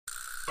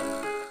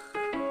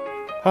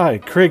Hi,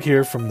 Craig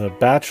here from the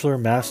Bachelor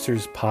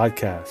Masters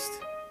podcast.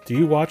 Do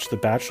you watch the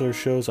Bachelor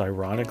shows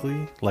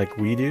ironically, like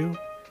we do?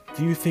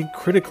 Do you think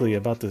critically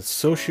about the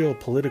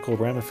socio-political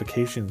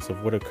ramifications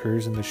of what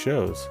occurs in the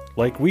shows,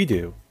 like we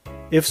do?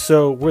 If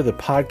so, we're the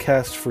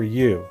podcast for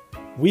you.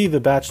 We,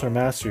 the Bachelor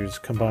Masters,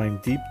 combine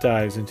deep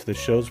dives into the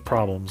show's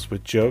problems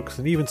with jokes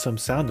and even some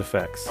sound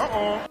effects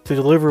to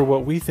deliver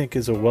what we think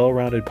is a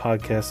well-rounded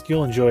podcast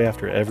you'll enjoy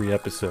after every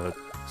episode.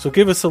 So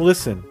give us a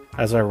listen,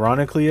 as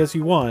ironically as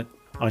you want,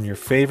 on your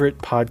favorite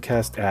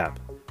podcast app.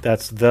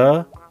 That's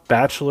The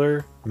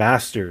Bachelor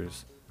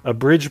Masters, a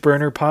Bridge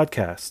Burner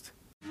podcast.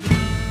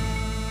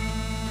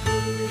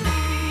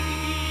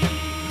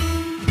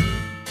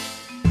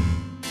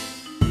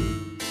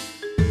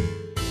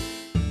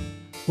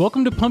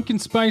 Welcome to Pumpkin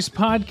Spice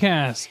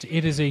Podcast.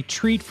 It is a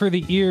treat for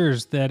the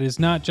ears that is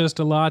not just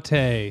a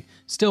latte.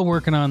 Still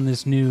working on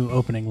this new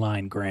opening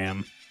line,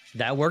 Graham.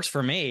 That works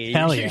for me.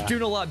 Hell yeah. You're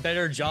doing a lot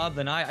better job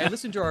than I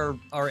listened to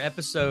our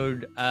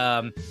episode,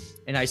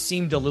 and I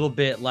seemed a little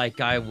bit like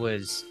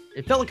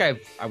it felt like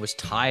I was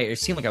tired. It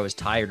seemed like I was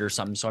tired or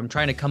something. So I'm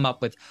trying to come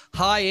up with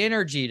high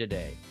energy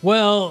today.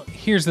 Well,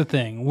 here's the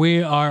thing.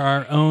 We are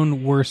our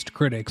own worst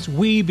critics.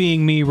 We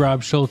being me,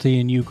 Rob Schulte,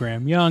 and you,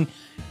 Graham Young.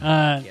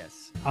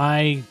 Yes.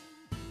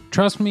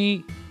 Trust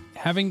me,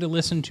 having to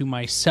listen to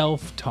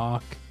myself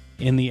talk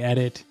in the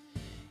edit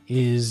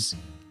is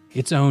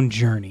its own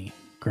journey,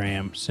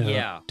 Graham.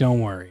 So Don't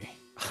worry.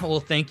 Well,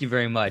 thank you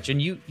very much. And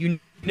you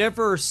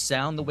never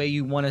sound the way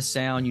you want to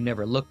sound. You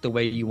never look the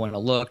way you want to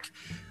look,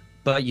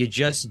 but you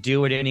just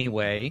do it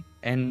anyway.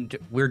 And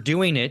we're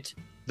doing it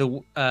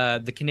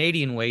the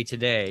Canadian way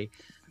today.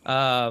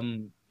 I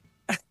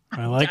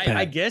like that.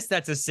 I guess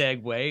that's a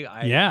segue.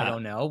 I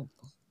don't know.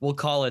 We'll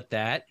call it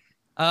that.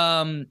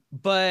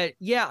 But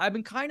yeah, I've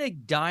been kind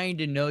of dying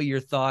to know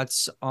your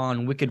thoughts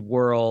on Wicked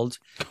World.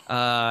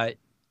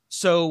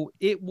 So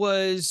it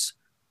was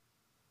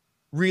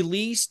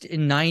released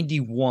in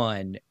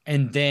 91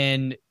 and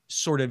then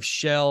sort of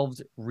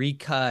shelved,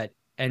 recut,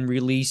 and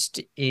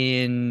released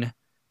in,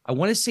 I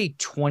want to say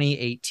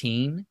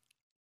 2018.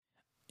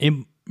 It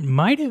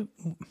might have.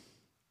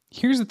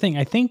 Here's the thing.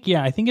 I think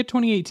in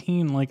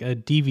 2018, like a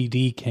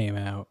DVD came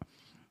out.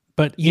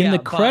 But in the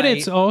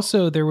credits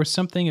also, there was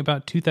something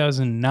about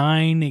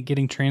 2009, it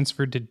getting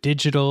transferred to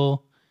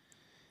digital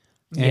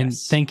and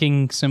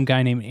thanking some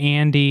guy named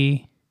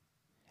Andy.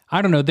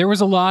 I don't know. There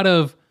was a lot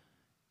of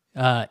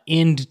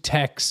end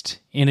text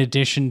in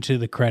addition to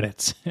the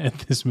credits at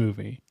this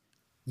movie.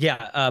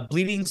 Yeah,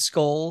 Bleeding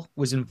Skull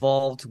was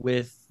involved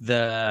with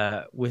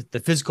the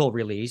physical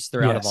release.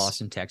 They're out of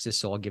Austin, Texas,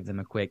 so I'll give them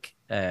a quick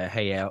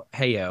hey-yo.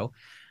 Hey-yo.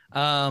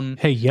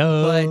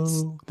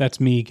 That's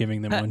me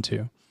giving them one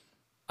too.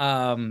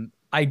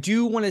 I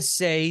do want to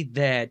say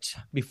that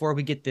before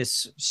we get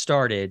this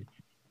started,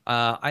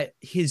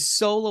 his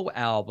solo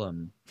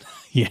album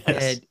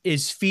that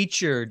is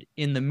featured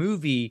in the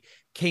movie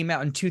came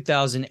out in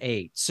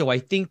 2008. So I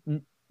think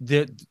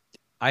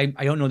I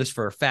don't know this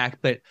for a fact,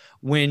 but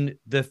when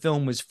the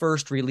film was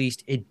first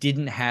released, it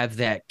didn't have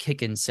that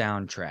kickin'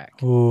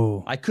 soundtrack.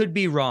 Ooh. I could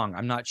be wrong.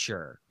 I'm not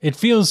sure. It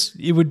feels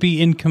it would be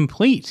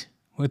incomplete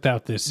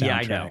without this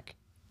soundtrack. Yeah,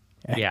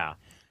 I know.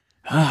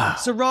 Yeah.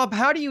 So, Rob,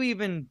 how do you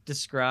even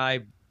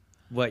describe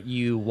what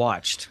you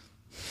watched?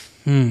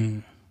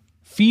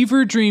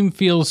 Fever Dream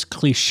feels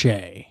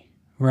cliche,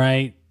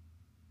 right?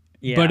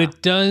 Yeah. But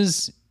it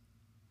does.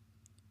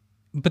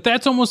 But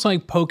that's almost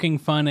like poking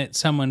fun at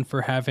someone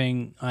for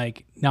having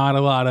like not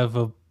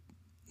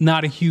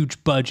a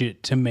huge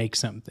budget to make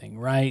something,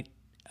 right?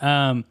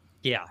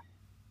 Yeah.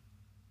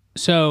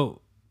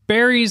 So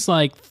Barry's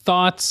like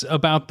thoughts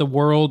about the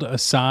world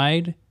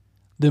aside,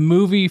 the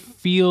movie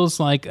feels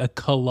like a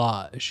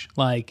collage.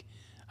 Like,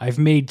 I've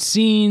made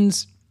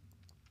scenes.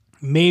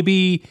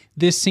 Maybe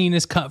this scene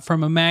is cut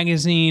from a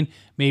magazine.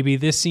 Maybe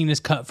this scene is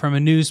cut from a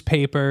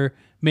newspaper.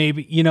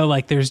 Maybe,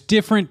 like there's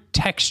different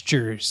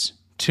textures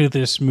to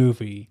this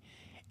movie.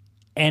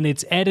 And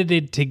it's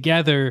edited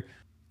together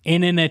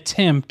in an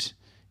attempt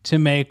to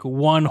make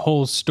one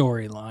whole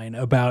storyline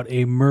about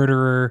a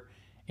murderer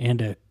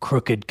and a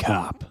crooked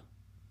cop.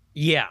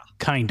 Yeah.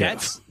 Kind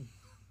of.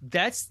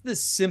 That's the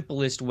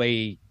simplest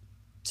way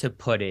to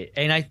put it.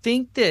 And I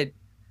think that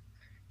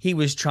he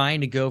was trying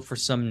to go for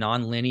some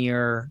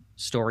nonlinear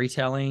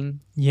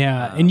storytelling.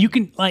 Yeah. And you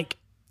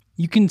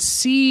can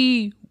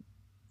see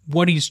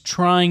what he's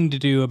trying to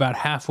do about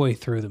halfway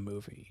through the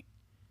movie.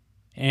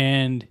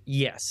 And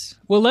yes.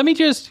 Well,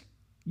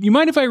 you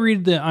mind if I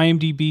read the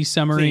IMDb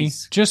summary?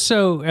 Please. Just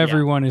so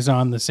everyone is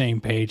on the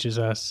same page as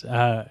us.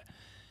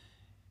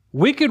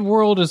 Wicked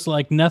World is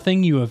like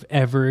nothing you have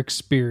ever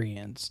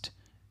experienced.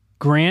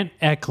 Grant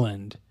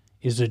Eklund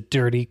is a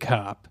dirty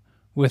cop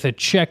with a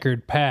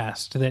checkered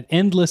past that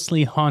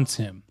endlessly haunts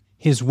him.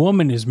 His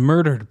woman is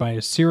murdered by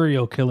a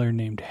serial killer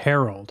named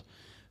Harold,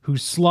 who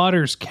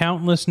slaughters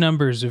countless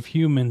numbers of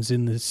humans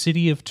in the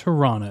city of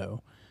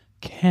Toronto,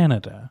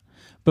 Canada,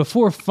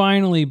 before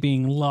finally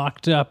being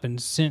locked up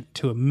and sent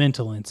to a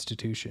mental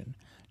institution.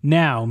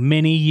 Now,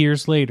 many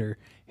years later,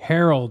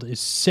 Harold is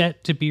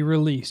set to be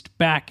released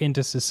back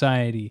into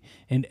society,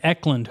 and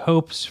Eklund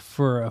hopes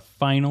for a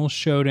final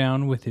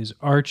showdown with his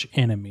arch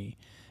enemy.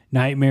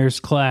 Nightmares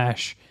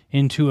clash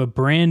into a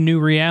brand new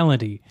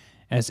reality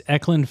as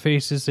Eklund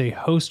faces a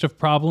host of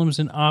problems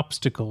and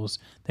obstacles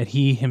that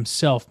he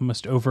himself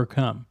must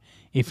overcome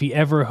if he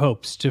ever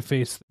hopes to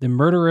face the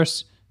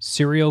murderous,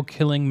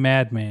 serial-killing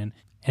madman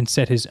and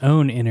set his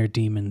own inner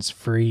demons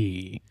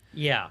free.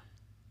 Yeah.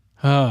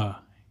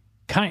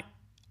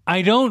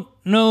 I don't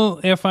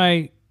know if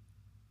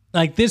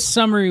this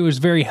summary was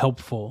very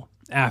helpful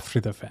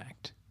after the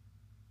fact.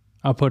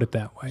 I'll put it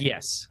that way.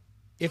 Yes.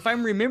 If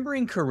I'm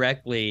remembering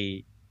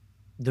correctly,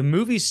 the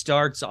movie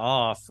starts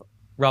off,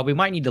 Rob, we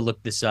might need to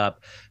look this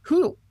up.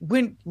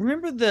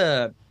 Remember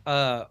the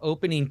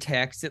opening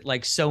text that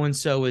like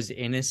so-and-so is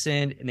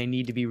innocent and they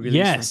need to be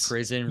released from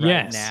prison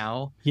right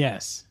now?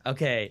 Yes.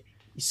 Okay.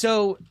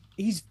 So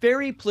he's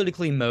very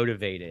politically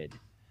motivated.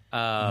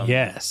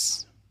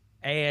 Yes.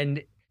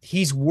 And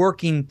he's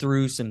working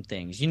through some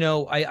things.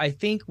 I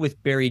think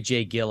with Barry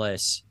J.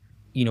 Gillis,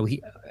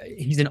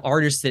 he's an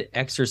artist that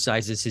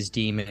exercises his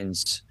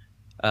demons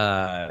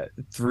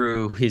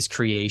through his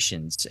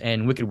creations,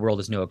 and Wicked World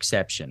is no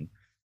exception.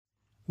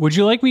 Would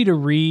you like me to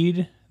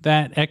read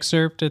that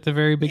excerpt at the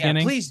very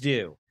beginning? Yeah, please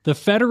do. The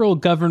federal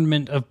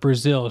government of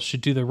Brazil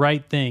should do the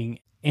right thing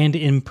and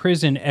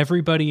imprison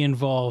everybody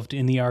involved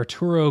in the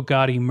Arturo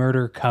Gatti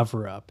murder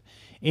cover-up.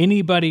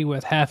 Anybody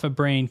with half a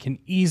brain can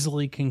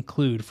easily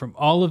conclude from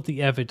all of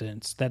the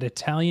evidence that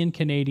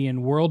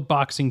Italian-Canadian world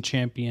boxing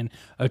champion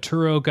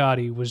Arturo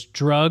Gatti was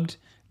drugged,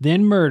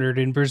 then murdered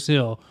in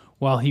Brazil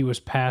while he was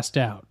passed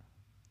out.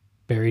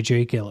 Barry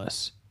J.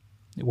 Gillis.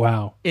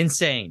 Wow.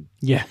 Insane.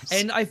 Yes.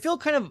 And I feel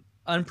kind of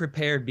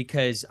unprepared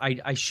because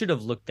I should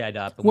have looked that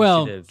up.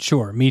 Well,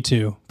 sure, me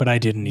too, but I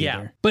didn't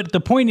either. But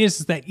the point is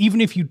that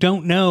even if you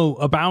don't know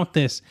about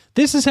this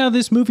is how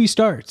this movie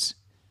starts.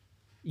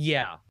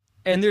 Yeah.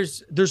 And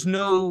there's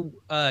no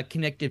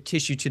connective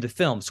tissue to the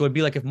film. So it'd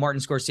be like if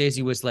Martin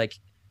Scorsese was like,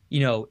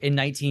 in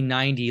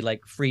 1990,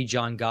 like free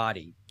John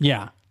Gotti.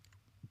 Yeah.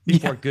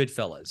 Before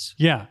Goodfellas.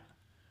 Yeah.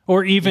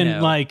 Or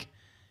even like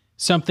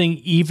something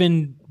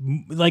even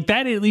like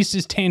that at least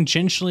is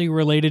tangentially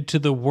related to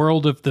the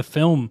world of the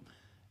film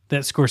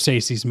that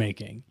Scorsese's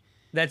making.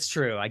 That's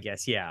true, I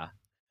guess, yeah.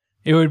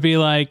 It would be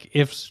like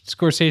if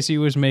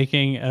Scorsese was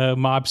making a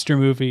mobster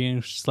movie and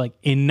it's just like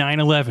in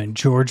 9/11,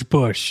 George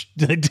Bush.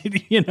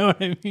 You know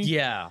what I mean?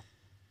 Yeah.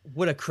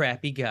 What a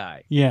crappy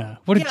guy. Yeah.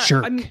 What a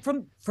jerk. I mean,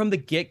 from the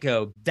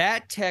get-go,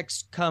 that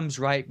text comes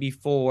right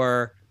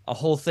before a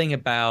whole thing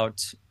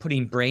about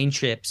putting brain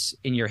chips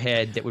in your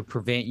head that would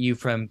prevent you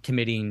from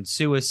committing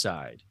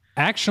suicide.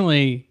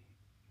 Actually,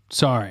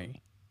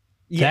 sorry.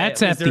 Yeah,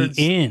 that's at the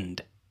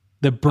end.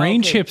 The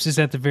brain chips is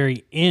at the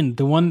very end.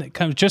 The one that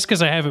comes, just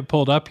because I have it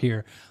pulled up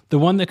here, the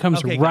one that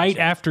comes right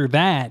after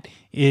that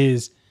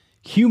is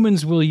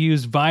humans will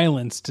use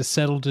violence to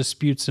settle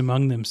disputes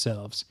among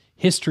themselves.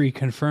 History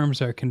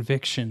confirms our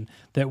conviction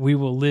that we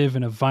will live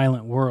in a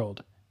violent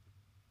world.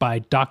 By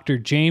Dr.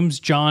 James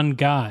John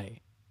Guy,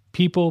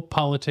 People,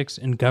 Politics,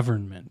 and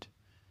Government.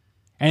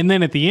 And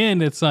then at the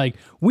end, it's like,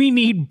 we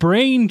need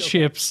brain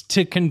chips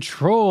to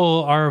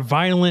control our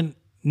violent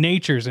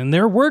natures, and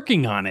they're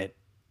working on it.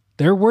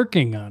 They're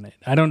working on it.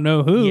 I don't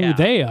know who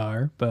they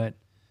are, but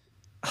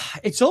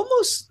it's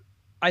almost,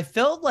 I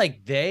felt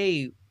like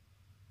they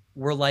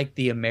were like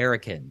the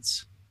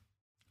Americans.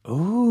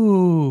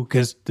 Ooh,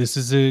 because this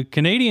is a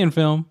Canadian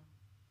film.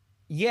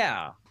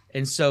 Yeah.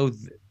 And so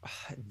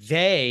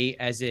they,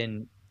 as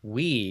in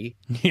we,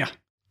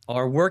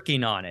 are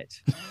working on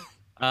it.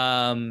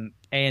 And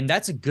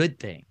that's a good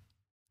thing.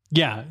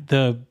 Yeah.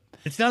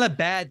 It's not a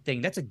bad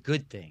thing. That's a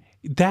good thing.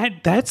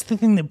 That's the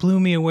thing that blew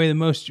me away the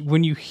most.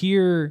 When you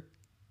hear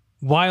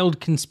wild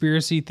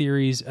conspiracy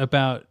theories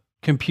about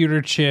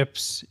computer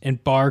chips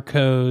and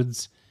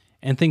barcodes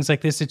and things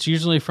like this, it's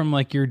usually from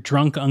like your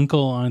drunk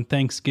uncle on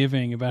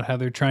Thanksgiving about how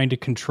they're trying to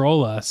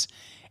control us.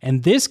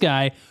 And this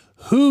guy,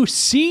 who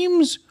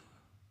seems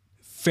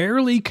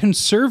fairly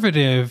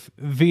conservative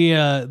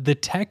via the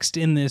text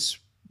in this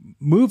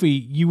movie,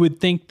 you would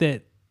think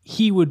that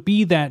he would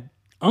be that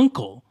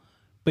uncle,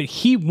 but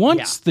he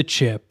wants the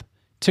chip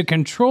to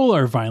control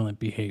our violent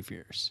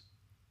behaviors.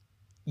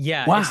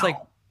 Yeah, wow. It's like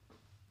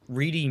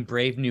reading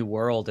Brave New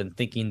World and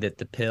thinking that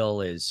the pill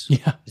is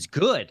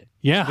good.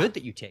 Yeah. It's good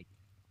that you take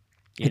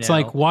it. It's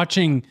like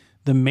watching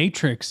The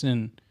Matrix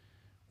and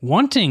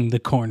wanting the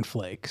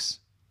cornflakes.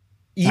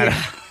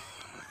 Yeah.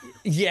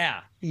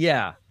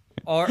 Yeah.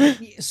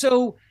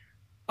 So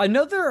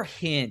another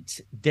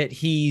hint that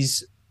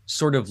he's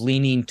sort of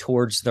leaning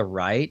towards the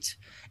right.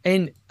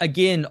 And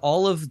again,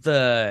 all of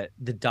the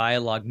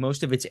dialogue,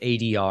 most of it's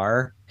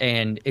ADR,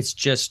 and it's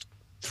just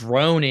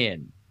thrown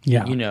in,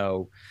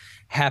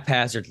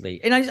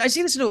 haphazardly. And I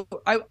see this.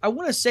 I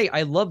want to say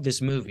I love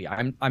this movie.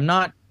 I'm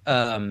not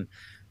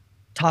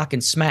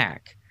talking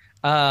smack,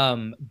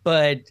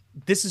 but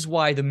this is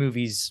why the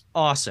movie's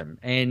awesome.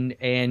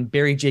 And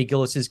Barry J.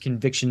 Gillis's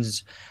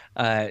convictions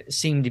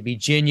seem to be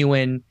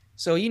genuine.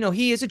 So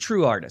he is a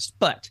true artist.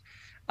 But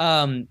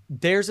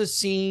There's a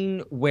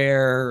scene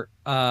where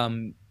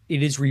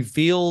it is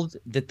revealed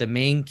that the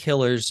main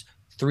killer's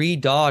 3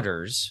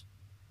 daughters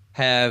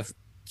have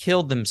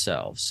killed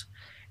themselves,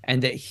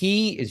 and that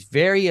he is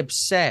very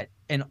upset.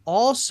 And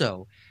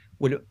also,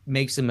 what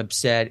makes him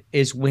upset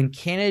is when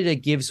Canada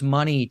gives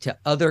money to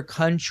other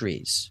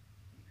countries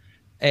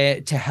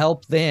to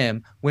help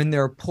them when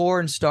there are poor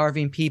and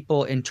starving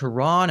people in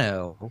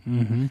Toronto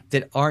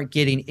that aren't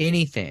getting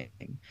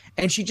anything.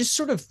 And she just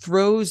sort of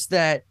throws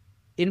that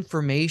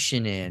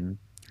information in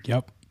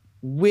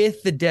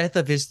with the death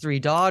of his 3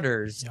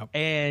 daughters,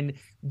 and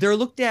they're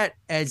looked at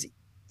as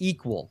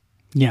equal.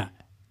 Yeah.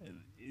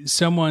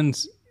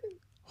 Someone's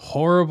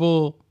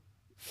horrible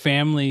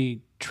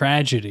family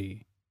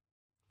tragedy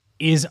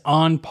is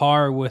on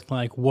par with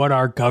like what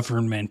our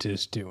government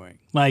is doing.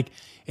 Like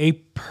a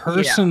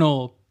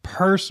personal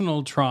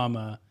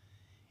trauma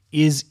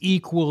is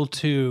equal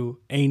to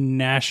a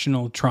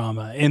national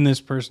trauma in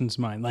this person's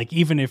mind. Like,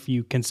 even if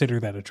you consider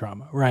that a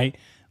trauma, right?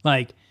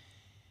 Like,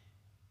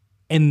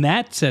 and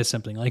that says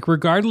something. Like,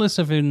 regardless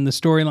of in the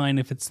storyline,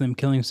 if it's them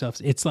killing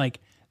themselves, it's like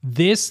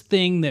this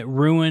thing that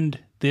ruined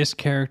this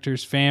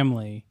character's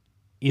family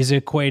is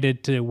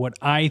equated to what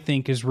I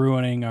think is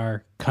ruining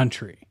our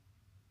country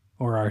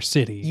or our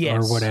city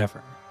or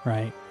whatever,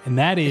 right? And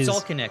that is... It's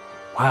all connected.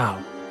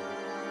 Wow.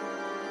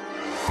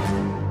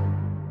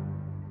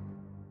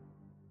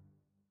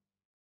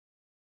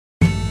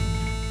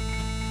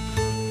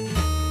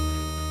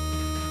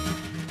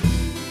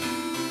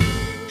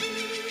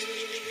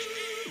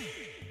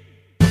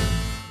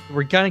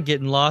 We're kind of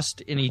getting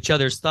lost in each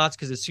other's thoughts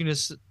because as soon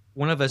as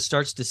one of us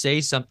starts to say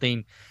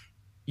something,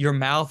 your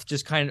mouth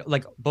just kind of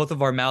like both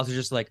of our mouths are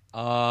just like,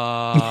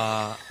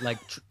 like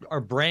our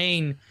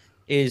brain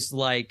is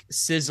like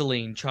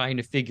sizzling, trying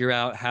to figure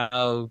out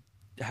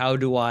how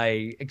do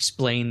I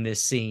explain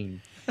this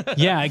scene?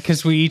 Yeah,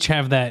 because we each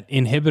have that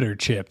inhibitor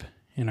chip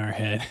in our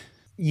head.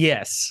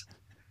 Yes.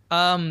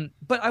 But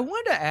I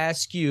wanted to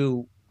ask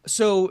you,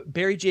 so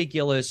Barry J.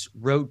 Gillis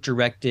wrote,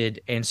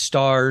 directed, and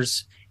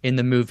stars in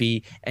the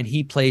movie, and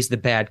he plays the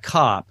bad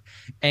cop.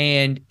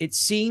 And it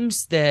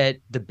seems that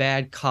the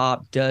bad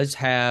cop does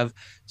have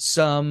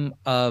some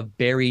of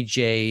Barry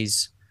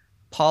J's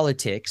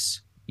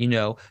politics, you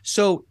know.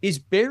 So is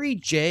Barry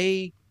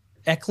J.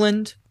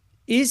 Eklund,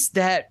 is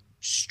that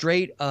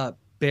straight up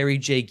Barry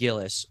J.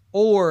 Gillis,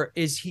 or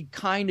is he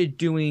kind of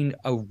doing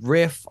a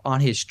riff on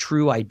his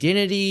true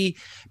identity?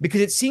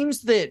 Because it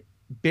seems that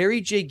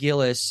Barry J.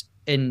 Gillis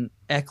and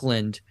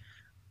Eklund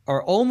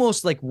are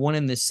almost like one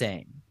and the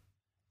same.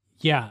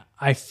 Yeah,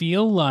 I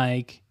feel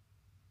like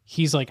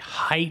he's like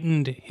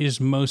heightened his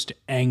most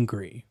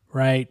angry,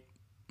 right?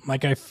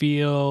 Like I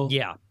feel...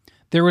 Yeah.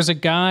 There was a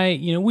guy,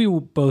 you know, we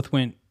both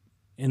went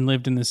and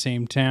lived in the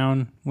same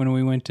town when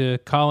we went to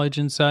college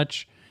and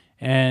such.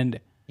 And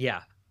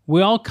yeah,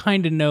 we all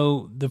kind of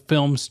know the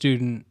film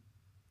student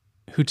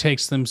who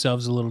takes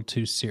themselves a little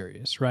too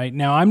serious, right?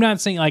 Now, I'm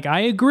not saying, like, I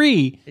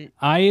agree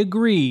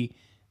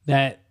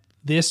that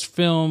this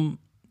film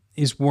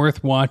is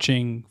worth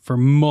watching for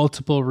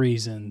multiple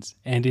reasons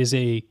and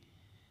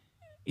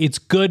it's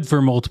good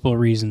for multiple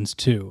reasons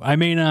too. I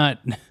may not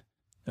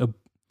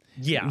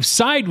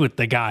side with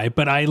the guy,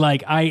 but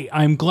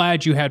I'm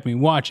glad you had me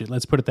watch it.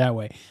 Let's put it that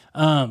way.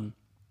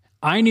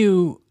 I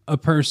knew a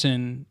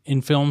person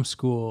in film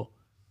school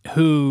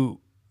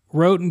who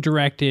wrote and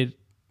directed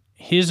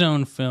his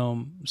own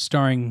film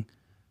starring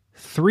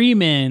 3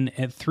 men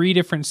at 3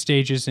 different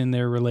stages in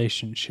their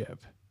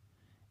relationship.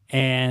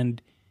 And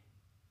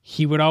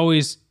he would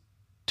always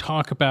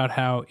talk about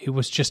how it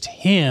was just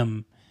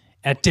him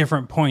at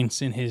different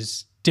points in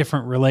his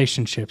different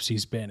relationships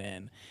he's been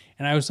in.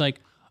 And I was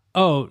like,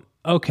 oh,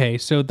 okay.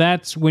 So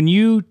that's when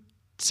you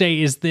say,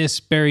 is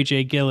this Barry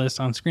J. Gillis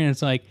on screen?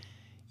 It's like,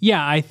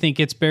 yeah, I think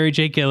it's Barry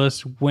J.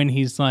 Gillis when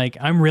he's like,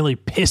 I'm really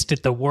pissed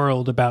at the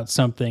world about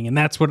something. And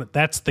that's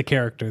the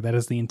character. That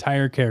is the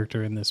entire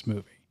character in this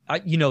movie.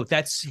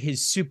 That's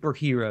his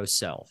superhero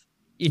self.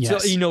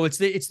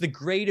 It's the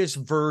greatest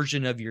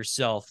version of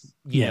yourself,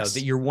 you know,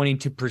 that you're wanting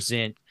to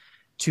present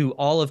to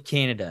all of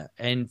Canada,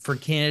 and for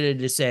Canada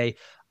to say,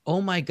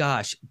 oh my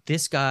gosh,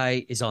 this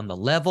guy is on the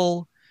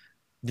level.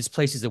 This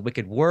place is a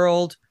wicked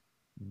world.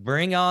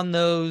 Bring on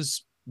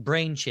those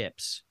brain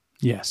chips.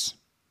 Yes.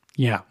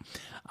 Yeah.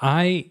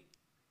 I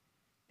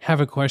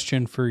have a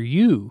question for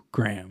you,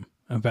 Graham,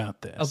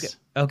 about this.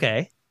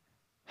 Okay.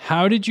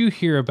 How did you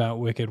hear about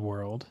Wicked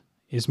World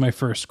is my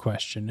first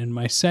question. And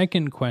my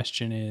second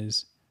question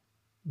is,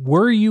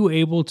 were you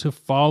able to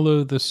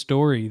follow the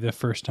story the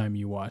first time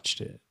you watched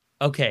it?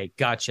 Okay,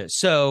 gotcha.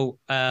 So,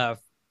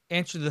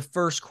 answer the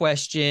first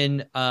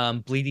question.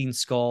 Bleeding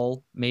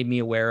Skull made me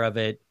aware of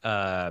it.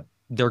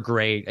 They're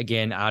great.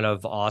 Again, out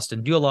of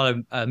Austin. Do a lot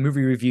of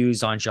movie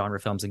reviews on genre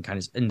films and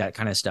that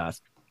kind of stuff.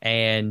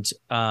 And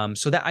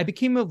so that I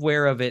became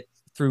aware of it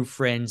through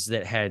friends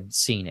that had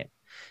seen it.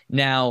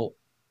 Now,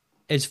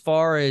 as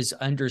far as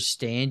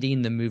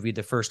understanding the movie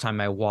the first time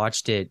I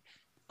watched it,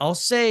 I'll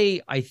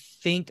say I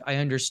think I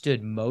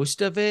understood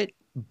most of it,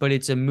 but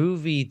it's a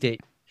movie that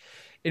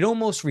it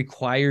almost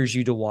requires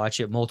you to watch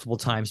it multiple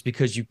times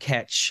because you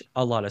catch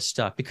a lot of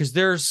stuff, because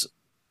there's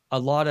a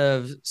lot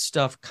of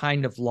stuff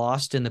kind of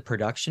lost in the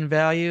production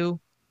value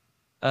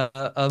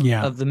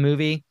of the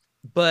movie.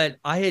 But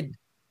I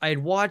had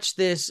watched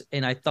this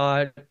and I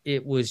thought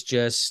it was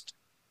just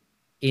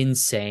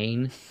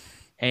insane.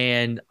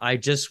 And I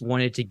just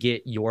wanted to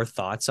get your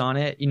thoughts on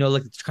it. You know,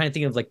 like kind of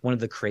thinking of like one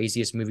of the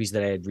craziest movies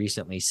that I had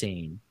recently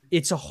seen.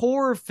 It's a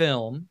horror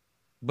film,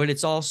 but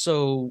it's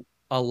also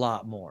a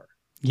lot more.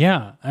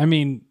 Yeah. I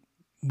mean,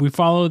 we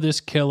follow this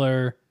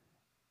killer,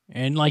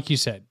 and like you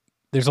said,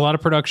 there's a lot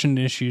of production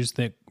issues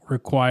that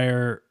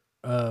require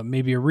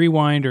maybe a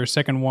rewind or a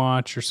second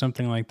watch or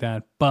something like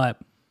that. But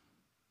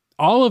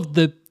all of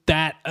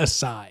that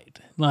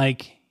aside,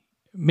 like,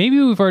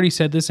 maybe we've already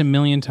said this a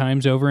million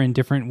times over in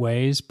different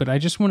ways, but I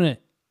just want to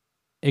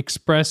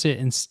express it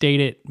and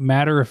state it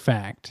matter of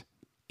fact.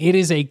 It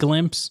is a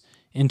glimpse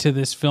into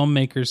this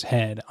filmmaker's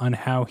head on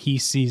how he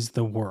sees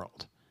the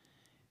world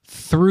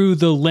through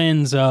the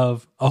lens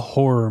of a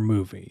horror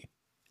movie.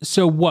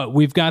 So what?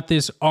 We've got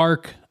this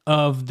arc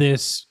of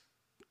this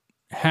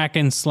hack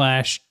and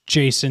slash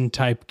Jason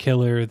type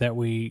killer that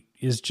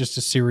is just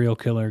a serial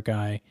killer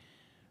guy.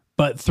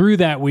 But through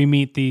that, we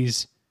meet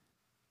these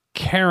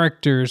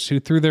characters who,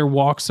 through their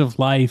walks of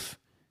life,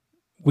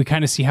 we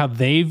kind of see how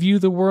they view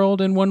the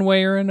world in one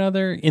way or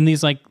another in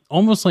these like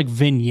almost like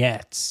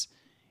vignettes.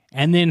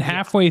 And then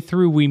halfway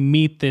through, we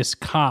meet this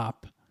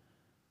cop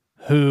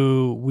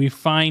who we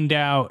find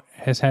out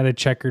has had a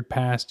checkered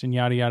past and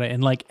yada yada.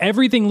 And like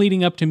everything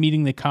leading up to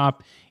meeting the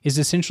cop is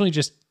essentially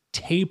just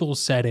table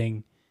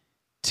setting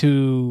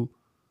to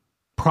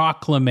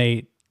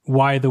proclamate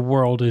why the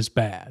world is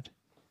bad.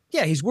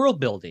 Yeah, he's world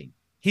building.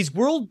 He's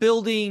world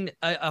building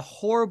a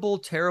horrible,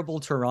 terrible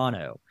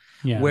Toronto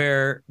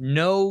where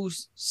no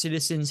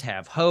citizens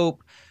have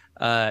hope.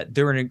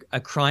 They're in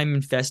a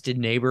crime-infested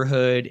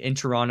neighborhood in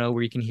Toronto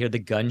where you can hear the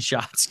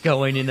gunshots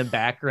going in the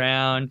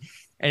background.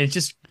 And it's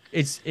just,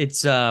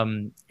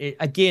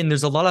 again,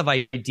 there's a lot of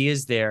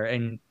ideas there.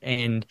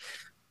 And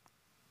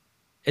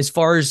as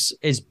far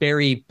as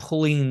Barry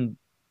pulling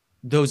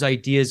those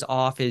ideas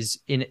off is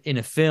in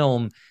a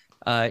film,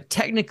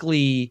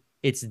 technically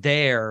it's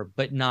there,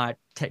 but not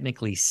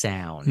technically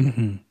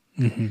sound.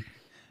 Mm-hmm.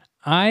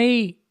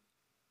 Mm-hmm.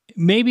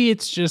 Maybe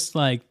it's just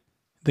like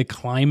the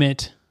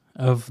climate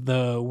of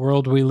the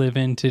world we live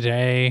in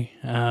today.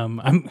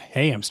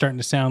 I'm starting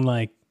to sound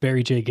like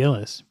Barry J.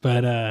 Gillis,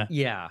 but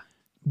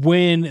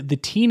when the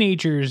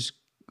teenagers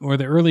or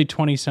the early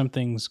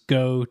 20-somethings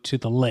go to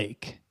the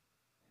lake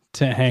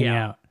to hang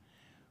out,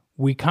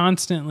 we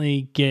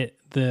constantly get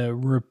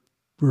the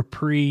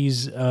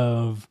reprise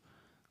of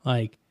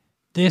like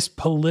this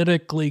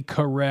politically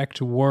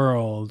correct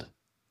world,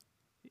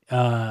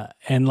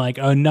 and like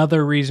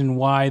another reason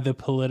why the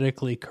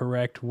politically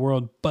correct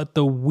world. But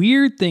the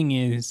weird thing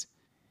is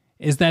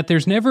that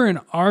there's never an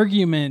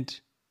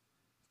argument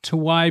to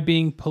why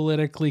being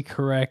politically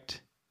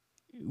correct,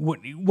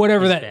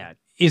 whatever that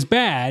is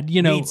bad,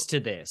 you know, leads to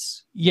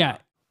this. Yeah.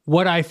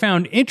 What I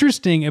found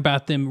interesting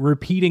about them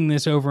repeating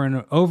this over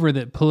and over,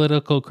 that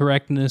political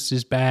correctness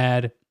is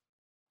bad,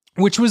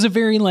 which was a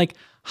very like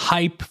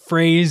hype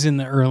phrase in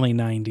the early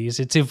 90s.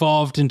 It's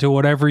evolved into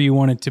whatever you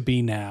want it to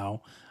be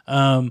now.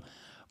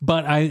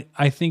 But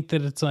I think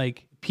that it's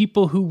like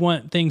people who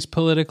want things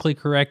politically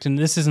correct, and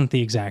this isn't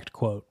the exact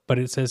quote, but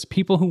it says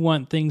people who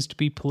want things to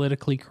be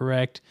politically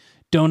correct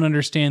don't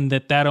understand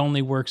that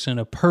only works in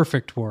a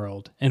perfect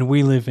world, and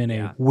we live in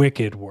a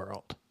wicked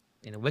world.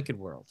 In a wicked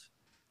world.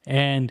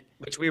 And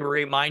which we were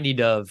reminded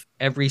of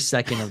every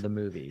second of the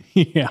movie.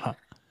 Yeah.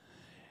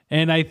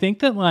 And I think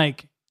that,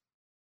 like,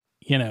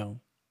 you know,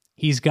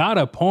 he's got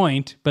a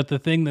point, but the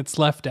thing that's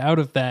left out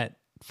of that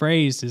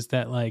phrase is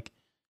that, like,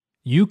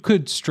 you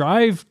could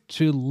strive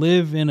to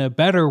live in a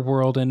better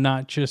world and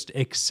not just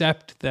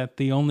accept that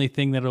the only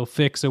thing that'll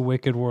fix a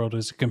wicked world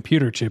is a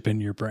computer chip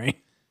in your brain.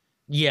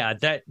 Yeah,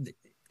 that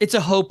it's a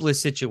hopeless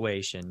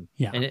situation.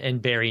 Yeah.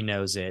 And Barry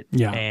knows it.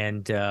 Yeah.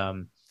 And,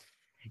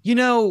 you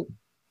know,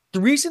 the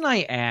reason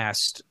I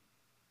asked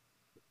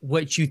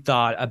what you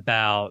thought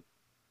about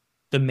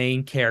the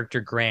main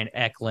character, Grant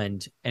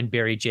Eklund, and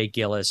Barry J.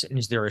 Gillis, and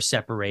is there a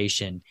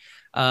separation?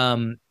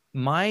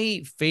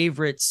 My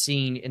favorite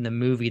scene in the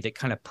movie that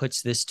kind of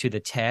puts this to the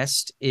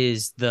test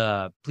is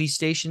the police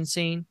station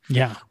scene.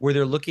 Yeah. Where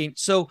they're looking.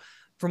 So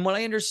from what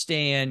I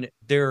understand,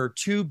 there are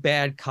two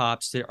bad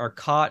cops that are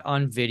caught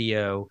on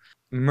video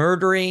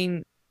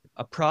murdering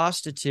a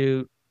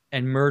prostitute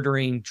and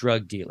murdering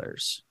drug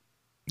dealers.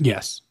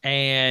 Yes.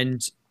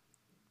 And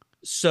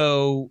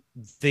so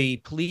the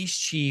police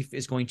chief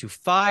is going to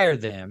fire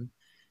them,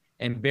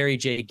 and Barry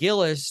J.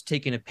 Gillis,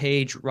 taking a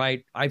page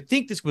right. I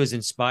think this was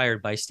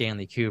inspired by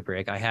Stanley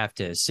Kubrick, I have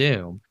to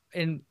assume.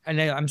 And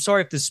I'm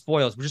sorry if this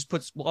spoils.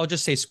 I'll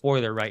just say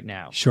spoiler right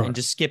now. Sure. And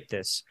just skip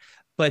this.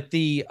 But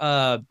the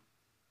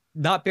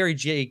not Barry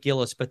J.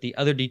 Gillis, but the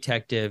other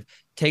detective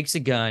takes a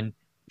gun,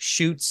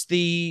 shoots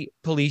the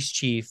police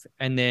chief,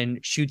 and then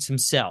shoots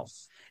himself.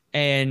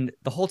 And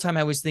the whole time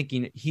I was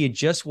thinking he had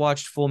just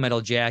watched Full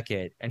Metal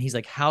Jacket, and he's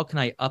like, how can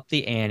I up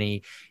the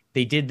ante?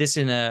 They did this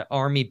in an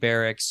army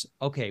barracks.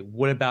 Okay,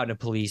 what about in a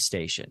police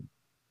station?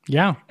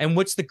 Yeah. And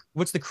what's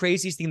the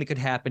craziest thing that could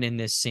happen in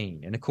this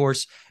scene? And of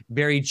course,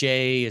 Barry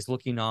J is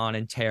looking on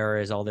in terror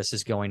as all this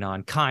is going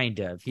on. Kind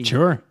of. He's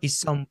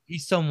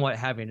somewhat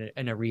having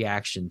a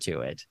reaction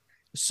to it.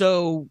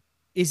 So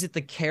is it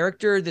the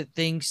character that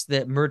thinks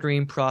that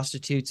murdering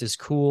prostitutes is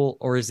cool,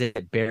 or is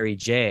it Barry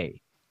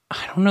J?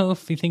 I don't know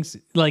if he thinks,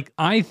 like,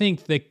 I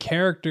think the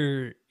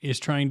character is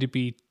trying to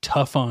be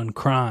tough on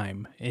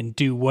crime and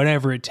do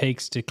whatever it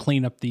takes to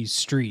clean up these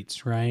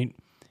streets, right?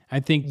 I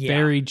think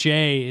Barry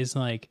J is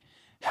like,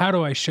 how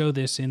do I show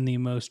this in the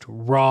most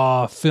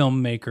raw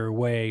filmmaker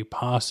way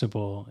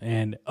possible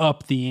and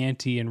up the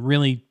ante and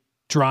really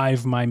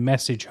drive my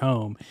message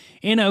home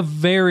in a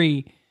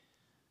very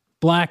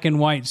black and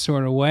white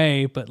sort of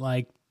way, but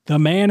like the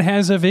man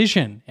has a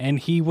vision and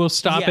he will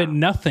stop at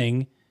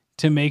nothing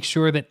to make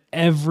sure that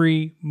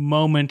every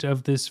moment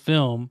of this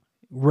film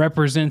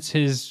represents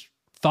his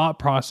thought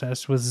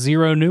process with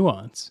zero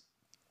nuance.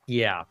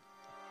 Yeah.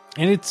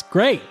 And it's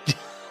great.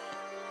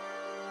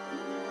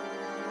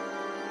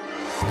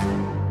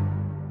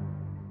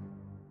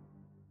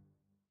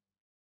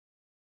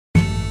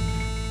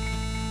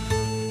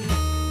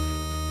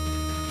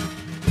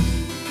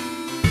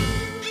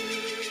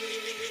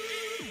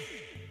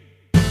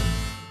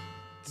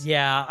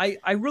 Yeah,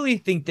 I really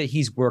think that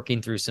he's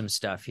working through some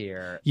stuff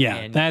here.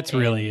 Yeah, that's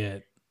really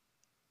it.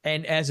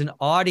 And as an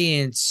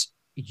audience,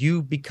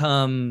 you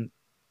become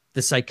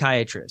the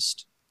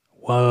psychiatrist.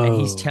 Whoa.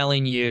 And he's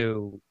telling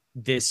you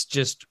this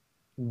just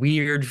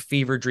weird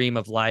fever dream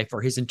of life,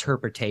 or his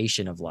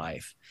interpretation of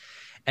life.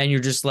 And you're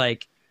just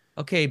like,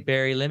 okay,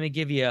 Barry, let me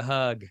give you a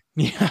hug.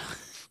 Yeah.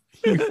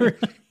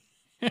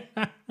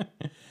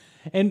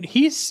 And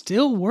he's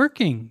still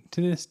working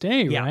to this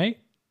day, right?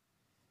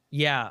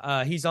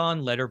 Yeah, he's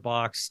on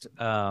Letterboxd.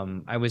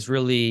 I was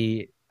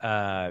really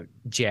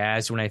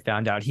jazzed when I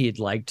found out he had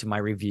liked my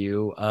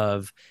review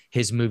of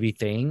his movie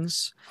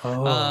Things.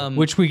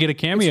 Which we get a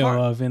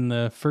cameo of in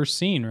the first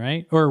scene,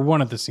 right? Or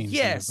one of the scenes in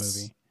the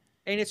movie.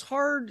 And it's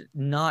hard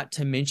not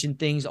to mention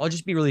Things. I'll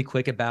just be really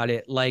quick about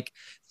it. Like,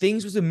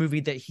 Things was a movie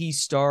that he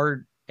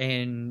starred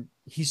in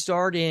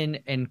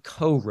and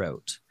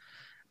co-wrote.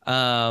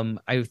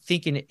 I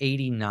think in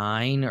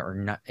 89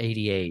 or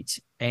 88.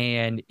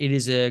 And it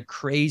is a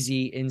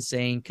crazy,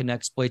 insane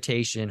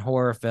exploitation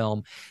horror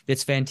film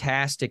that's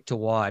fantastic to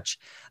watch.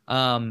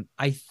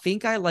 I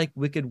think I like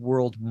Wicked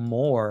World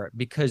more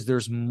because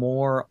there's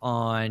more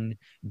on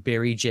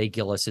Barry J.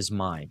 Gillis's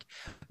mind.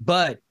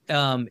 But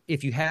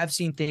if you have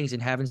seen Things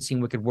and haven't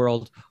seen Wicked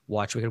World,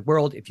 watch Wicked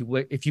World. If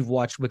you've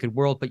watched Wicked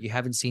World but you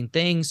haven't seen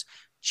Things,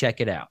 check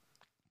it out.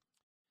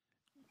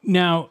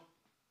 Now,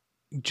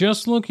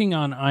 just looking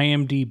on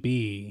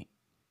IMDb,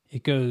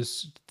 it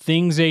goes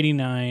Things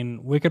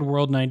 89, Wicked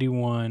World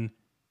 91,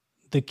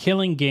 The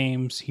Killing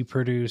Games he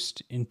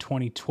produced in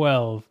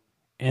 2012,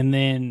 and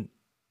then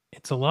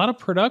it's a lot of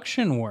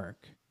production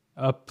work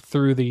up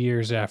through the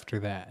years after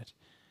that.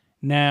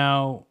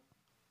 Now,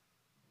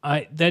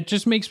 that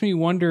just makes me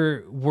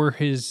wonder, were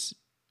his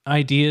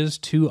ideas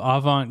too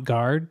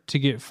avant-garde to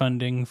get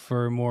funding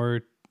for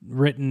more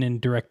written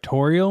and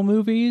directorial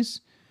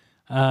movies?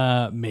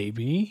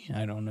 Maybe.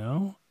 I don't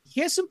know.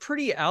 He has some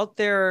pretty out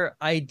there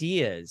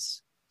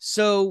ideas.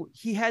 So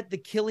he had The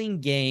Killing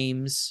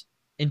Games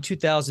in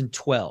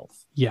 2012.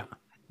 Yeah.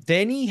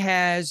 Then he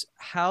has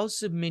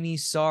House of Many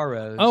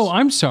Sorrows. Oh,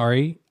 I'm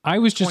sorry. I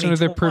was just under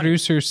the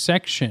producer's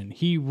section.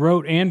 He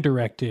wrote and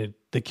directed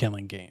The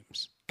Killing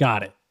Games.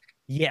 Got it.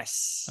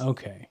 Yes.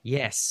 Okay.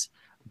 Yes.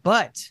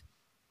 But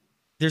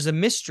there's a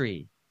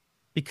mystery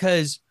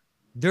because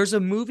there's a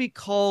movie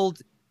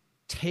called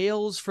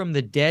Tales from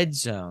the Dead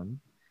Zone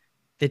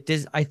that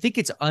does, I think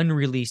it's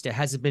unreleased. It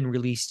hasn't been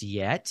released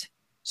yet.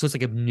 So it's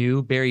like a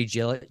new Barry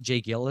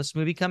J. Gillis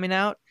movie coming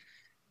out.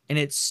 And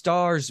it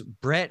stars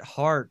Bret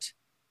Hart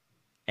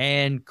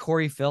and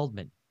Corey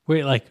Feldman.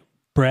 Wait, like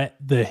Bret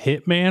the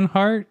Hitman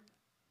Hart?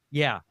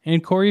 Yeah.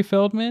 And Corey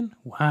Feldman?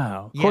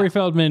 Wow. Yeah. Corey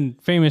Feldman,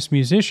 famous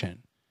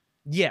musician.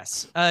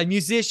 Yes.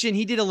 Musician.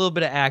 He did a little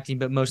bit of acting,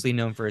 but mostly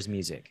known for his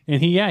music.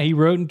 And he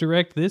wrote and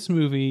directed this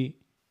movie,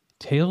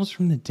 Tales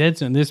from the Dead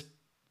Zone. This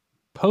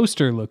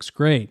poster looks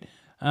great.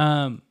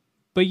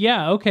 But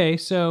yeah, okay.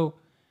 So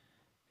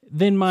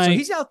then So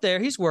he's out there.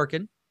 He's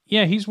working.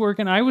 Yeah, he's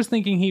working. I was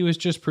thinking he was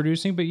just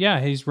producing, but yeah,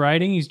 he's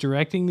writing, he's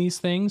directing these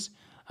things.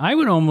 I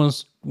would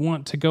almost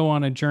want to go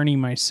on a journey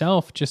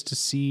myself just to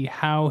see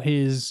how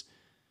his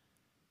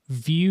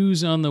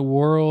views on the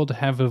world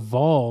have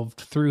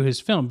evolved through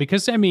his film.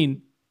 Because, I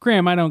mean,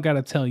 Graham, I don't got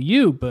to tell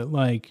you, but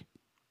like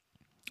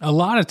a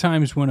lot of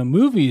times when a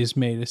movie is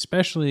made,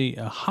 especially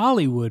a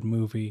Hollywood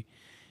movie,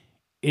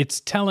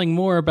 it's telling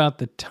more about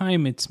the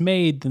time it's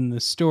made than the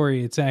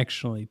story it's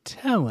actually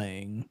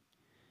telling.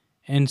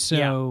 And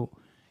so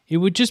it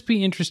would just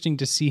be interesting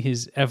to see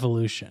his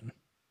evolution.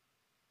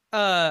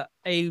 A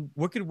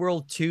Wicked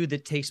World 2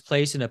 that takes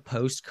place in a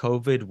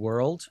post-COVID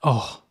world.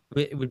 Oh,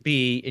 it would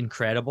be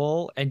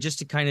incredible. And just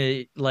to kind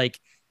of like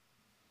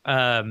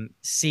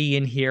see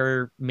and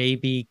hear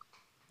maybe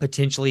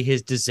potentially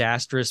his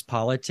disastrous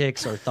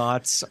politics or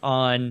thoughts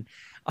on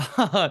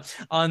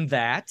on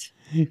that.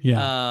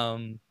 Yeah.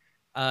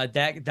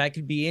 That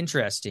could be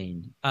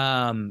interesting.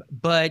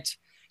 But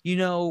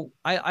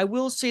I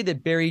will say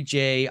that Barry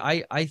J,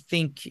 I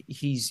think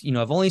he's,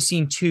 I've only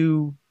seen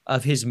two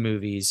of his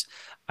movies.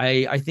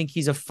 I think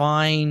he's a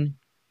fine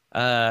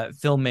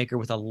filmmaker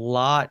with a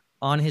lot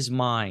on his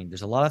mind.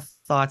 There's a lot of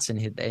thoughts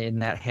in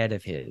that head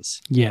of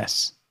his.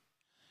 Yes.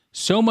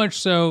 So much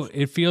so,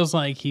 it feels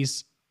like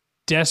he's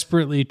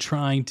desperately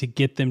trying to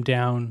get them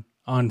down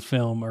on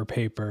film or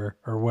paper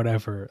or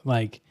whatever,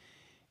 like,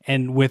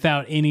 and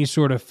without any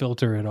sort of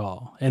filter at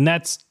all. And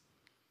let's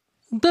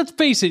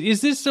face it,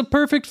 is this a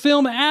perfect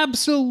film?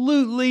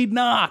 Absolutely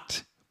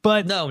not.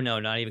 But no,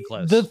 not even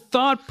close. The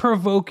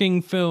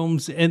thought-provoking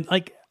films, and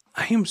like,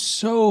 I am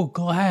so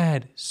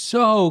glad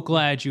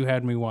you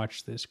had me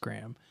watch this,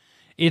 Graham.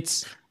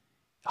 It's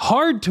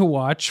hard to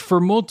watch for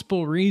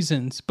multiple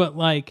reasons, but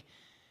like,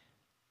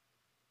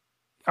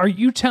 are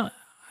you telling?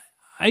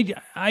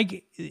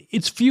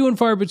 It's few and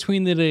far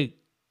between that a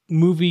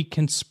movie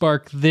can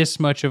spark this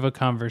much of a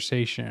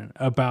conversation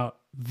about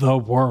the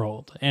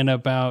world and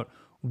about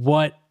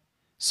what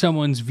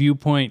someone's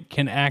viewpoint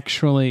can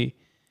actually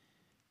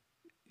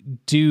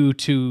do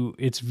to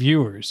its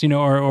viewers,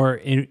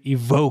 or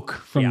evoke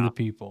from the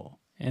people.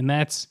 And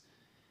that's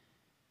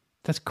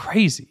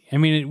crazy. I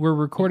mean, we're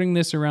recording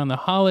this around the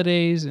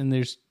holidays, and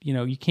there's,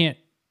 you can't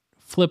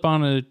flip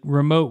on a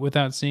remote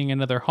without seeing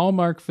another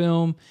Hallmark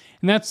film,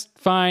 and that's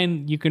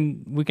fine.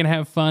 We can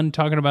have fun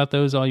talking about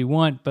those all you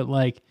want, but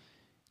like,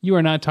 you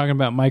are not talking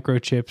about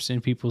microchips in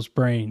people's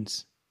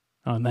brains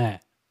on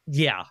that.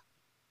 Yeah.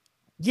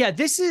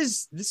 This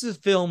is a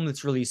film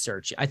that's really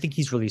searching. I think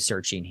he's really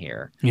searching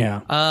here.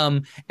 Yeah.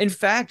 In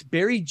fact,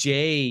 Barry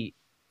J,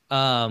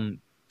 to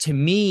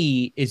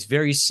me, is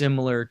very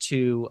similar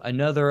to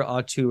another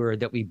auteur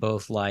that we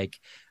both like,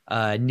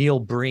 Neil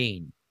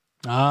Breen.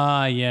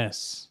 Ah,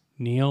 yes.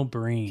 Neil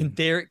Breen.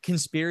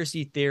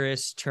 Conspiracy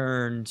theorist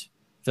turned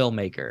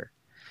filmmaker.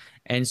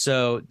 And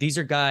so these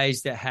are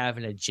guys that have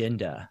an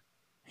agenda.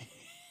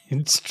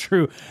 It's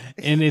true.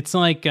 And it's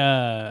like,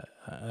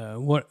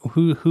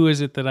 who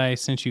is it that I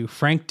sent you?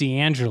 Frank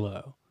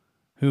D'Angelo,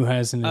 who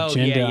has an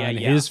agenda on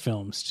his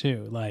films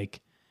too. Like,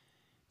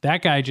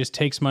 that guy just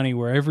takes money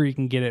wherever he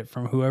can get it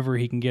from, whoever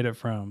he can get it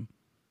from,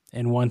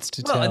 and wants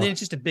to tell. And then it's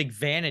just a big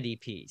vanity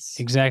piece.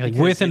 Exactly.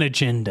 With an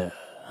agenda.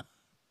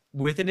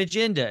 With an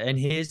agenda. And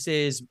his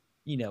is,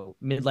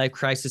 midlife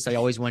crisis. I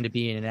always wanted to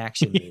be in an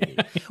action movie.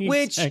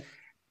 Which,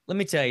 let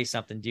me tell you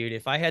something, dude.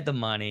 If I had the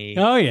money,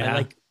 oh yeah,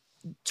 like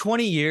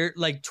 20,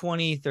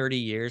 30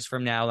 years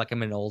from now, like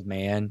I'm an old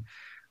man,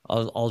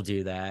 I'll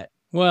do that.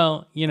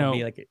 Well,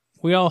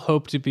 we all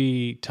hope to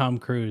be Tom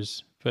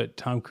Cruise, but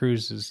Tom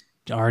Cruise has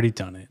already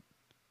done it.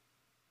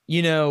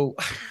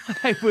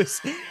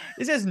 This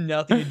has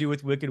nothing to do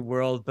with Wicked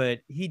World, but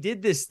he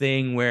did this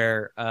thing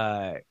where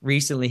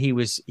recently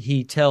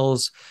he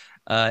tells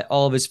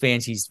all of his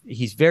fans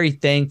he's very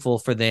thankful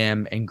for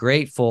them and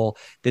grateful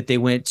that they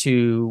went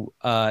to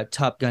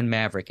Top Gun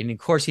Maverick. And of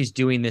course he's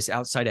doing this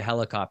outside a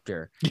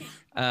helicopter.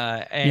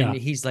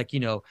 He's like,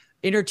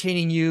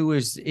 entertaining you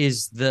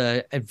is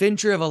the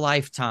adventure of a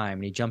lifetime.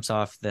 And he jumps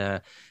off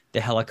the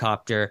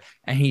helicopter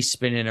and he's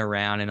spinning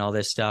around and all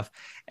this stuff.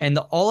 And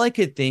all I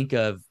could think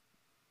of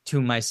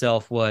to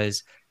myself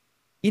was,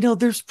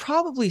 there's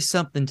probably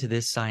something to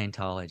this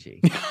Scientology.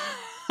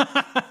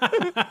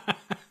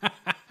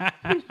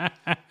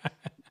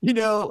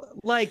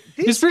 Like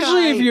this,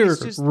 especially if you're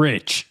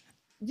rich.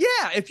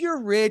 Yeah, if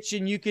you're rich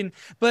and you can,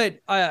 but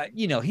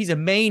he's a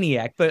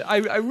maniac. But I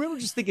remember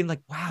just thinking,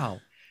 like, wow,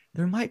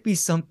 there might be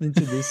something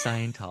to this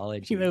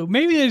Scientology.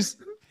 Maybe there's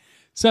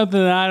something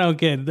that I don't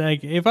get.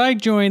 Like, if I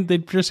joined,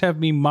 they'd just have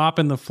me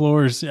mopping the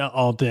floors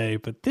all day.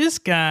 But this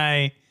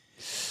guy,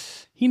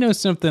 he knows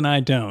something I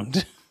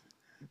don't.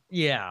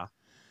 Yeah.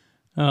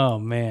 Oh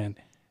man,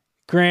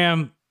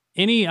 Graham.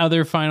 Any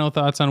other final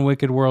thoughts on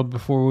Wicked World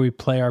before we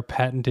play our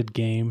patented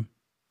game?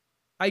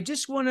 I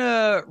just want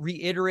to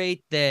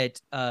reiterate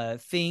that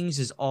Things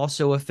is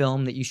also a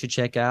film that you should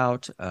check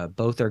out.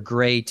 Both are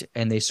great,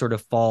 and they sort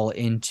of fall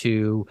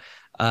into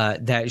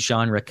that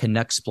genre,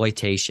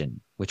 Canucksploitation,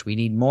 which we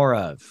need more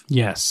of.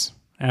 Yes,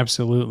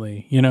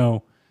 absolutely.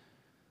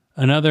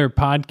 Another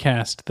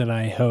podcast that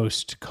I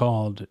host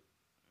called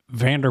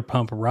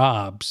Vanderpump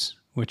Robs,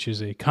 which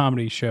is a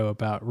comedy show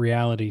about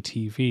reality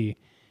TV,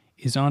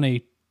 is on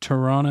a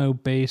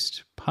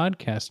Toronto-based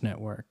podcast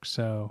network.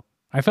 So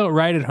I felt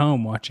right at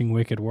home watching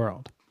Wicked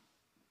World.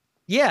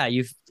 Yeah,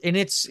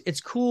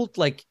 it's cool,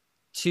 like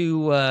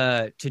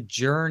to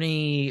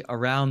journey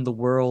around the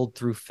world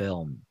through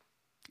film.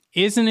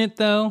 Isn't it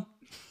though?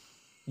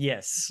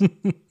 Yes.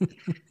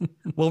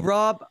 Well,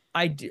 Rob,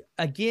 I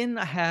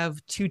have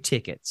 2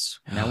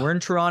 tickets. Now we're in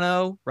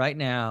Toronto right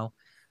now.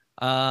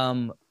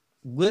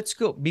 Let's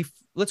go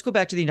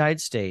back to the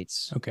United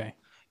States. Okay.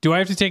 Do I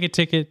have to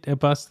take a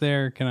bus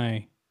there? Can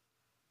I?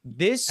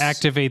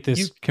 activate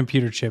this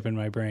computer chip in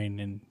my brain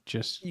and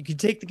just... You can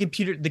take the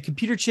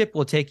computer chip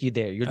will take you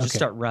there. You'll just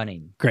start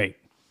running. Great.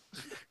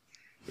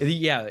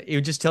 Yeah,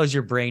 it just tells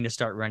your brain to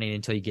start running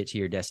until you get to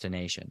your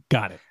destination.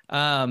 Got it.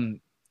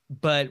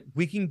 But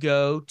we can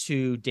go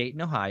to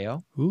Dayton,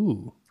 Ohio.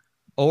 Ooh.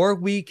 Or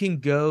we can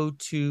go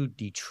to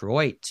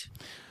Detroit.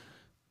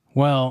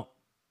 Well,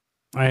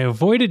 I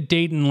avoided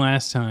Dayton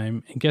last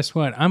time, and guess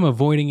what? I'm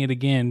avoiding it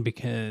again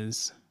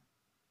because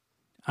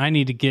I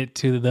need to get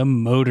to the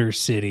Motor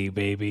City,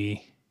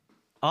 baby.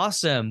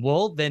 Awesome.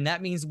 Well, then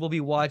that means we'll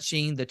be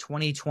watching the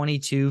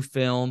 2022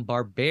 film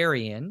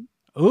Barbarian.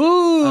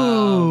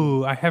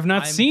 Ooh, I have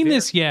not seen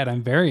this yet.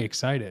 I'm very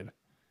excited.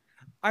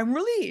 I'm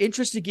really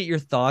interested to get your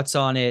thoughts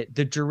on it.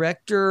 The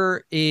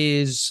director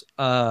was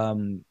a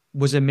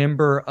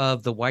member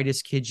of The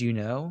Whitest Kids You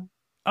Know.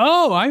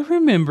 Oh, I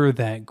remember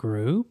that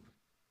group.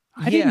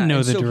 I didn't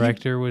know the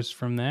director was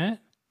from that.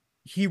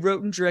 He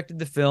wrote and directed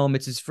the film.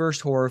 It's his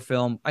first horror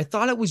film. I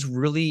thought it was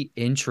really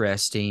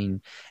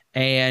interesting.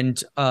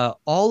 And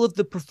all of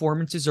the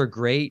performances are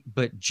great,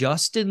 but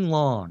Justin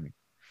Long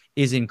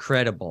is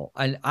incredible.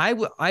 And I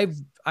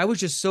was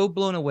just so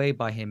blown away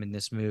by him in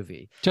this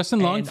movie. Justin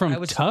Long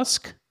from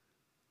Tusk?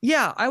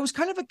 Yeah, I was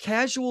kind of a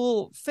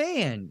casual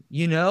fan,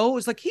 you know?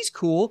 It's like, he's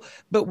cool.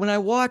 But when I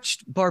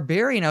watched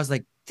Barbarian, I was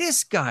like,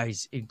 this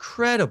guy's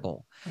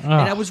incredible. And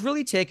I was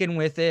really taken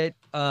with it.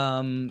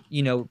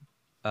 You know,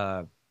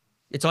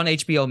 it's on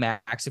HBO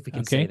Max, if we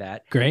can say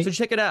that. Great. So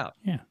check it out.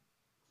 Yeah.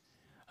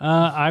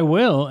 I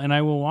will, and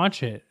I will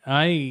watch it.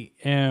 I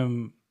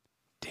am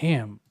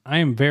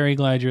very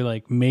glad you're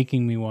like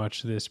making me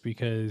watch this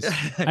because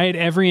I had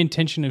every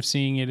intention of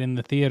seeing it in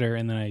the theater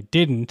and then I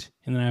didn't.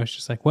 And then I was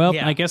just like, well,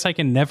 I guess I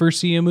can never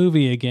see a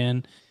movie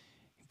again.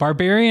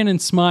 Barbarian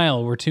and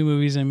Smile were two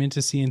movies I meant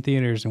to see in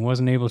theaters and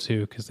wasn't able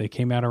to because they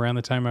came out around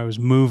the time I was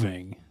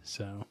moving.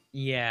 So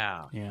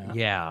yeah.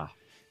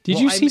 Did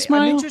you see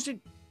Smile? I'm interested.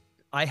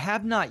 I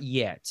have not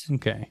yet.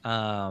 Okay.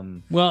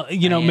 Well,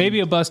 you know, maybe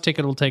a bus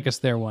ticket will take us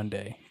there one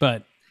day,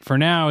 but for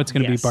now, it's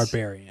going to be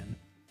Barbarian.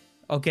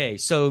 Okay,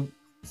 so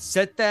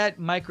set that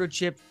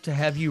microchip to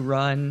have you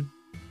run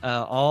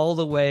all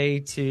the way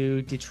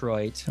to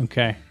Detroit.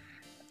 Okay.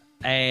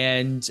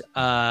 And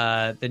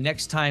the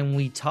next time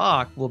we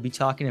talk, we'll be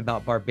talking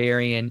about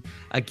Barbarian.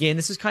 Again,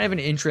 this is kind of an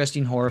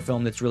interesting horror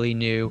film that's really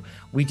new.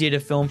 We did a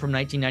film from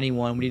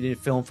 1991. We did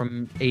a film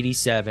from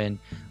 87.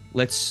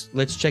 Let's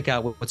check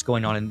out what's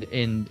going on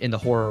in the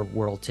horror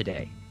world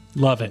today.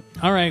 Love it.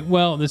 All right.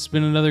 Well, this has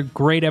been another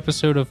great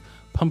episode of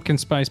Pumpkin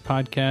Spice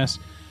Podcast.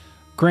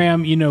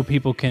 Graham, you know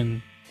people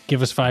can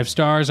give us 5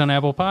 stars on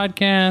Apple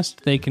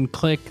Podcast. They can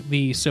click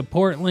the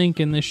support link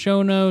in the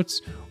show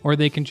notes, or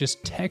they can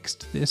just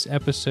text this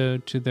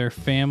episode to their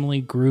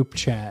family group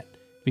chat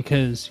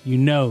because you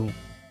know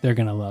they're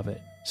going to love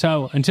it.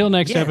 So until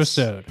next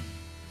episode,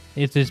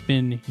 it has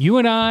been you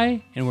and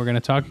I, and we're going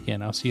to talk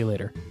again. I'll see you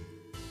later.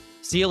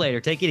 See you later.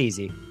 Take it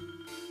easy.